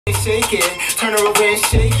Shake it, turn her over and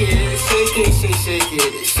shake it, shake it,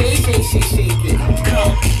 shake it, shake it.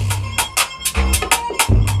 Come.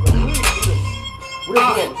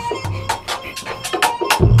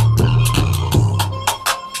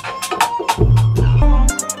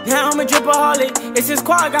 Now I'm a dripaholic. It's this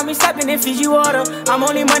quad got me stepping in Fiji water. I'm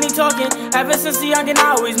only money talking. Ever since the youngin',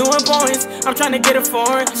 I always knew importance. I'm trying to get a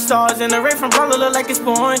foreign. Stars in the rain from brother look like it's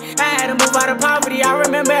pouring. I had to move out of poverty. I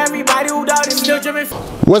remember everybody who doubted me. Still dripping.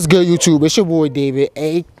 What's good, YouTube? It's your boy David,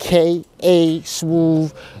 aka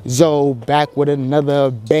Smooth Zoe, back with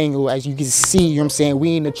another banger. As you can see, you know what I'm saying,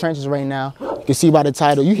 we in the trenches right now. You can see by the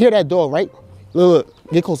title. You hear that door, right? Look,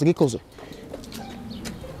 get closer, get closer.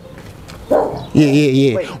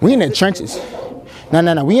 Yeah. Wait, we in the trenches.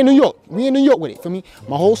 No. We in New York. We in New York with it. For me,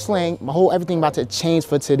 my whole slang, my whole everything about to change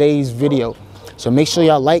for today's video. So make sure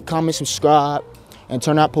y'all like, comment, subscribe, and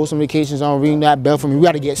turn out post notifications on. Ring that bell for me. We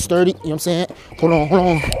gotta get sturdy. You know what I'm saying? Hold on.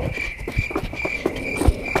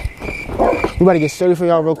 We gotta get sturdy for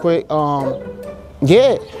y'all real quick.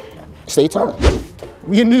 Yeah. Stay tuned.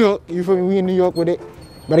 We in New York. You feel me? We in New York with it.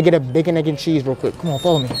 Better get a bacon, egg, and cheese real quick. Come on,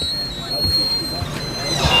 follow me.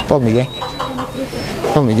 Follow me, gang.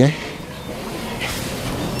 Follow me, gang.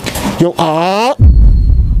 Yo,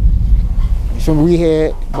 so we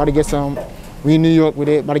here, about to get some. We in New York with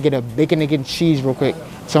it. About to get a bacon, egg, and cheese real quick.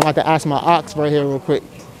 So I'm about to ask my ox right here real quick.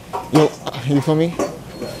 Yo, you feel me?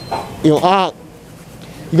 Yo,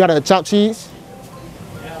 you got a chopped cheese?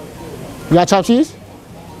 You got chopped cheese?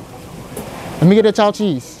 Let me get a chopped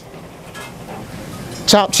cheese.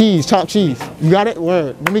 Chopped cheese. You got it?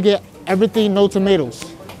 Word. Let me get everything, no tomatoes.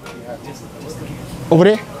 Over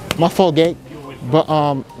there? My fault, gang. But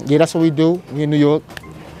yeah, that's what we do. We in New York.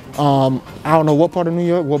 I don't know what part of New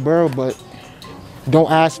York, what borough, but don't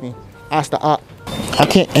ask me. Ask the op. I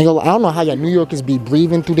don't know how y'all New Yorkers be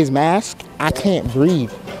breathing through this mask. I can't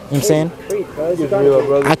breathe. You know what I'm saying?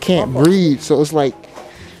 I can't breathe. So it's like,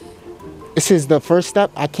 this is the first step.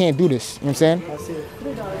 I can't do this. You know what I'm saying?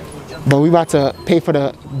 But we about to pay for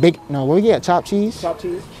the big, no, what we get? Chopped cheese? Chopped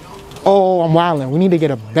cheese. Oh, I'm wildin'. We need to get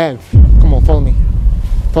a bev. Come on, follow me.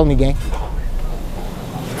 Follow me, gang.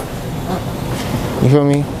 You feel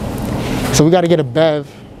me? So we gotta get a bev.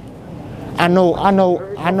 I know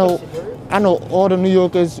all the New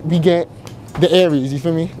Yorkers, we get the Aries, you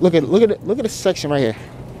feel me? Look at this section right here.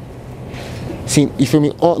 See, you feel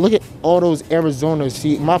me? Look at all those Arizonas.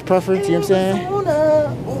 See, my preference, you know what I'm saying?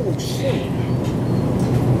 Oh shit.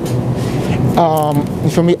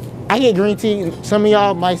 You feel me? I get green tea. Some of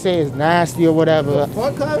y'all might say it's nasty or whatever.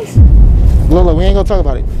 What, cuz? Lola, we ain't gonna talk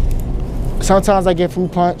about it. Sometimes I get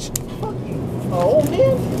fruit punch. Oh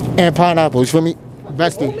man. And pineapple, you feel me?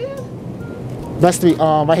 Best three. Best three,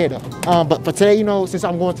 right here though. But for today, you know, since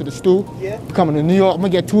I'm going to the stew, coming to New York, I'm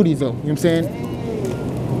gonna get two of these though. You know what I'm saying?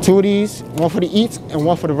 Two of these, one for the eats and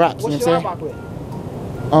one for the wraps. What's you know what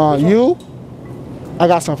I'm saying? You, I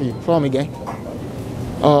got something for you. Follow me, gang.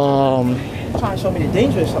 Trying to show me the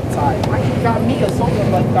dangerous side. Why you got me or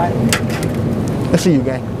something like that? Let's see you,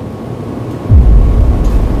 gang.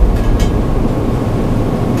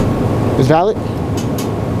 Is valid?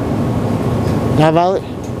 Not valid?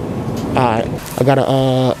 Alright. I got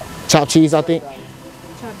a chopped cheese, I think.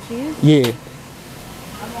 Chopped cheese? Yeah.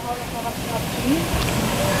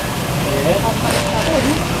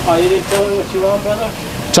 Oh, you didn't tell me what you want, brother?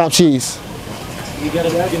 Chopped cheese. You gotta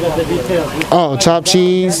give us the details. Oh, chopped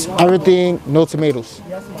cheese, everything, no tomatoes.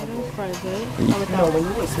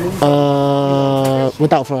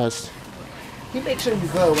 Without fries. He make sure you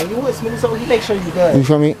good. When you with Smooth Zoe, he make sure you good. You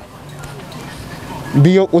feel me?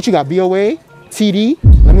 What you got? BOA? TD?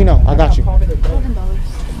 Let me know. I got you.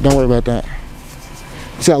 $11. Don't worry about that.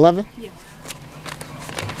 You said 11? Yeah.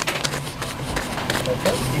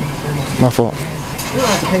 My fault. You don't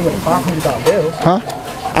have to pay with $500 bills. Huh?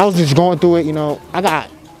 I was just going through it, you know.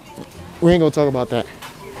 We ain't gonna talk about that.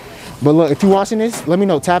 But look, if you watching this, let me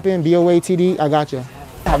know. Tap in BOA TD. I got you.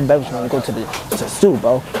 Have beverage when we go to the stew,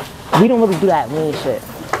 bro. We don't really do that lean shit,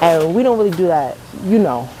 and we don't really do that.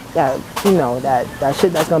 That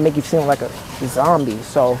shit that's gonna make you feel like a zombie.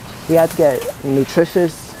 So we have to get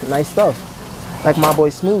nutritious, nice stuff. Like my boy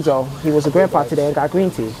Smooth Zoe, he was a grandpa today and got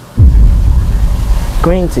green tea.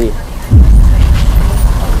 Green tea.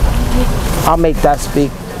 I'll make that speak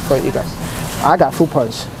for you guys. I got fruit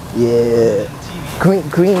punch. Yeah. Green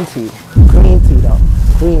tea. Green tea though.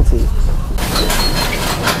 Green tea. You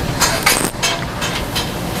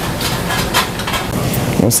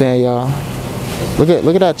know what I'm saying, y'all? Look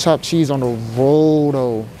at that chopped cheese on the roll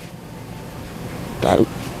though. That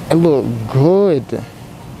look good.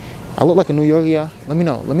 I look like a New Yorker, yeah? Let me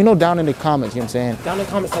know. Let me know down in the comments, you know what I'm saying? Down in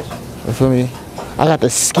the comment section. You feel me? I got the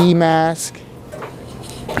ski mask,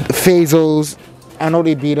 the Fazos. I know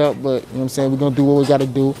they beat up, but you know what I'm saying? We're gonna do what we gotta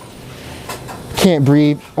do. Can't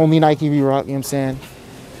breathe. Only Nike we rock, you know what I'm saying?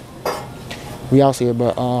 We out here,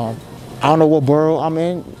 but I don't know what borough I'm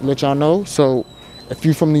in, let y'all know. So if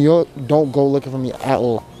you're from New York, don't go looking for me at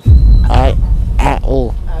all. Alright? At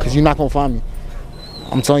all. Cause you're not gonna find me.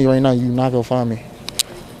 I'm telling you right now, you're not gonna find me.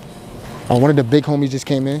 One of the big homies just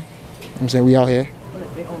came in. You know what I'm saying? We out here. One of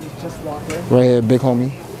the big homies just walked in. Right here, big homie.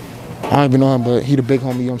 I don't even know him, but he the big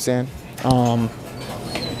homie, you know what I'm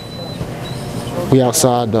saying? We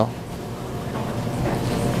outside though.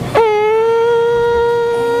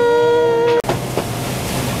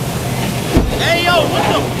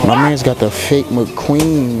 My man's got the fake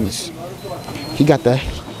McQueens. He got the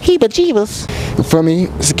heebie-jeebies. You feel me?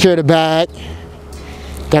 Secure the bag.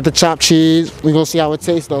 Got the chopped cheese. We gonna see how it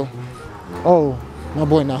tastes though. Oh, my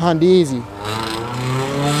boy Nahandizi.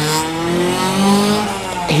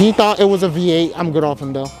 He thought it was a V8. I'm good off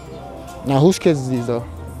him though. Now whose kids is these though?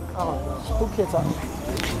 Who kids are?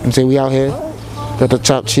 I'm saying we out here. Got the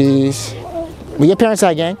chopped cheese. Where your parents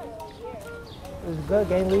at, gang? It's good,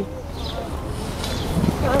 gang Lee.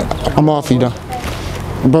 I'm off you though.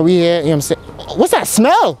 Bro, we here, you know what I'm saying? What's that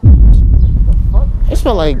smell? It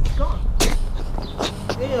smell like...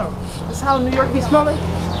 Damn. This is how New York be smelling?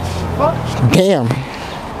 Fuck. Damn.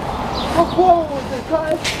 How cool was this,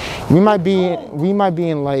 guys? We might be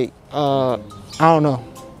in like, I don't know.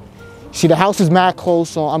 See, the house is mad close,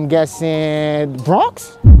 so I'm guessing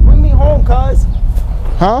Bronx? Bring me home, cuz.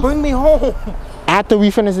 Huh? Bring me home. After we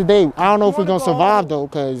finish the day. I don't know if we're gonna survive though,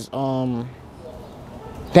 cause,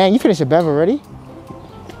 dang, you finished your bev already?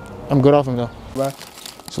 I'm good off him though. Right.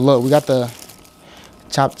 So look, we got the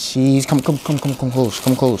chopped cheese. Come close,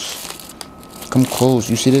 come close. Come close,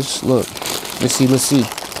 you see this? Look, let's see.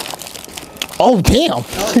 Oh, damn.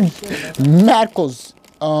 Mad close.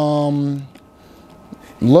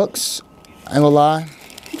 Looks, I ain't gonna lie.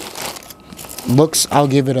 Looks, I'll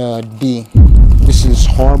give it a D. This is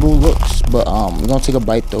horrible looks, but we're gonna take a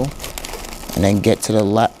bite though. And then get to the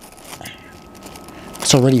left.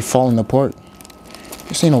 It's already falling apart.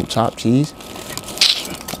 This ain't no chopped cheese.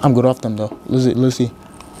 I'm good off them though. Let's see.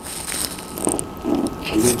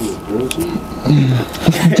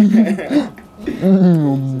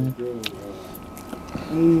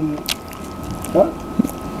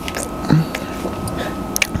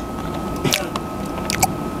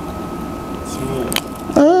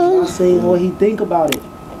 I'll say what he think about it.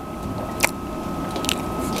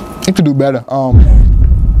 It could do better.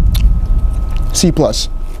 C+.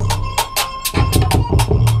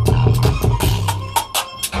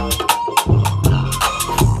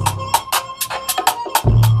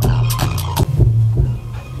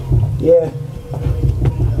 Yeah.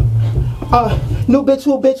 New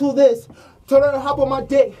bitch who this? Tell her to hop on my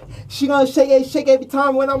dick. She gonna shake every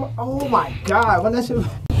time when I'm, oh my God, when that shit,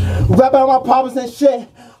 rapping on my problems and shit.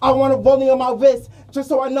 I want a rolling on my wrist, just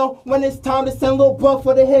so I know when it's time to send a little bro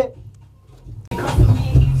for the hit.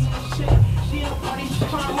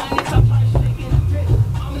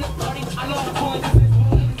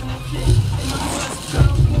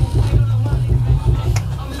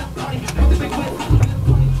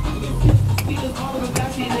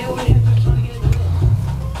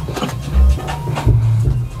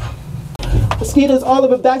 Mosquitoes all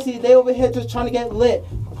over backseat, they over here just trying to get lit.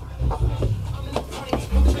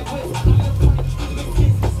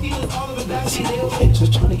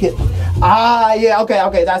 Just trying to get. Yeah,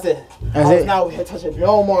 okay, that's it. That's it. Now we here touching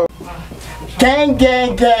no more. Gang.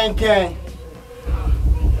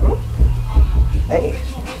 Hey.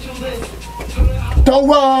 Don't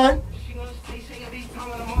run.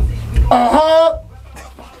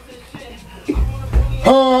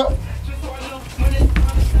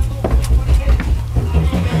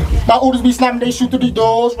 My oldest be snapping, they shoot through the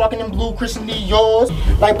doors, rocking them blue Christian Dior's.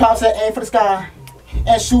 Like Pop said, aim for the sky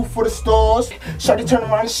and shoot for the stores. Shorty turn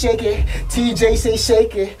around and shake it. TJ say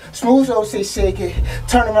shake it. Smooth say shake it.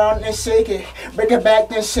 Turn around and shake it. Break it back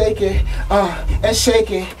then shake it. And shake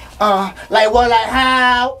it. Like what, like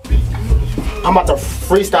how? I'm about to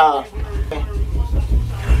freestyle.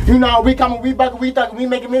 You know, we coming, we back, we thuggin', we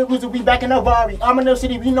making miracles, we back in the Vari. I'm in the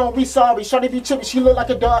city, we know we sorry. Shorty be trippin', she look like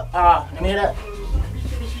a dog. Let me hear that.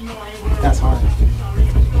 That's hard.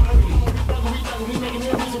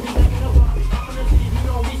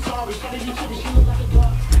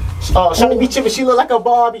 Shorty be trippin', she look like a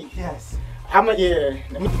Barbie. Yes. Yeah.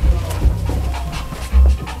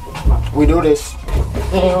 We do this.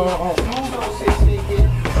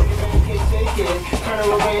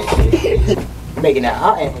 making that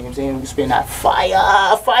hot, you know what I'm saying? We spin that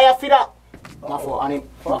fire, feet up. My fault,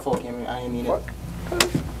 Cameron, I didn't mean it.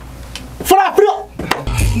 Fire, feet up!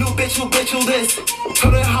 New bitch, who this?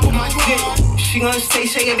 Told her to hop on my dick. She gonna say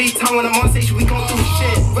shake every time when I'm on stage, we gon' do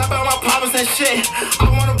shit. Rap about my problems and shit. I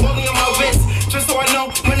want a rolling on my wrist, just so I know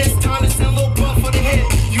when it's time to send a little buff for the hit.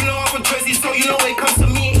 You know I'm from Jersey, so you know it comes to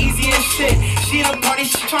me easy and shit. She in a party,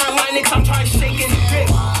 she tryna line niggas, I'm tryna shake his dick.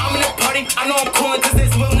 I'm in a party, I know I'm coolin' cause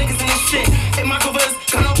there's real niggas in this shit. And my covers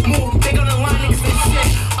gonna move, they gonna line niggas and shit.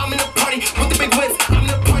 I'm in a party with the big whips, I'm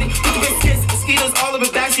in a party with the big skits. Mosquitoes all over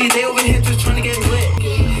backseat, they over here just tryna get lit.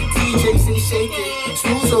 DJ say shake it,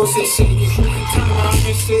 Smoozo say shake it, turn around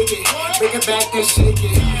and shake it, bring it back and shake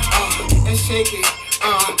it, and shake it,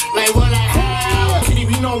 like what I have. City,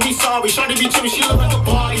 we know we sorry, shorty be trippin', she look like a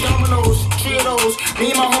party, dominoes, trios, me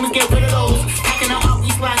and my homies get rid of those, packing her up, we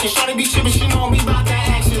slacking, shorty be trippin', she know me about that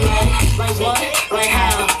action, like what, like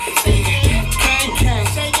how, can,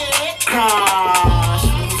 crash,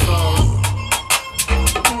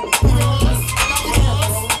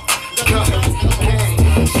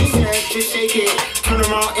 just shake it, turn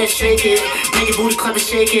around and shake it, make your booty clap and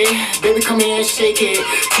shake it, baby come here and shake it,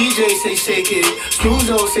 DJ say shake it,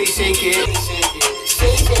 Smoozo say shake it,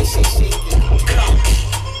 shake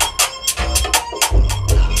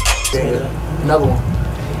it. Another one.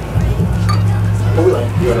 What we like?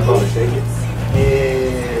 You wanna call it shake it?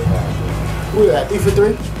 Yeah. Who we at? 3 for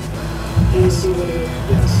 3? Yes.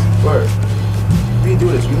 Word. We do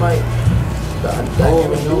this, we might. We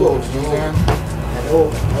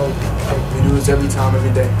do this every time,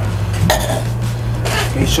 every day.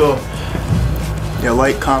 Make sure you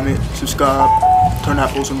like, comment, subscribe, turn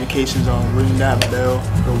that post notifications on, ring that bell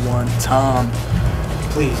for one time.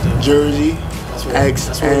 Please do. Jersey,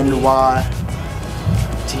 XNY,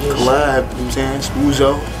 collab, you know what I'm saying?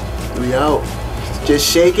 Smoozo, we out. Just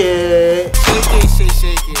shake it. Shake it, shake it,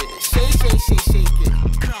 shake it, shake it, shake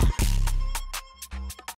it.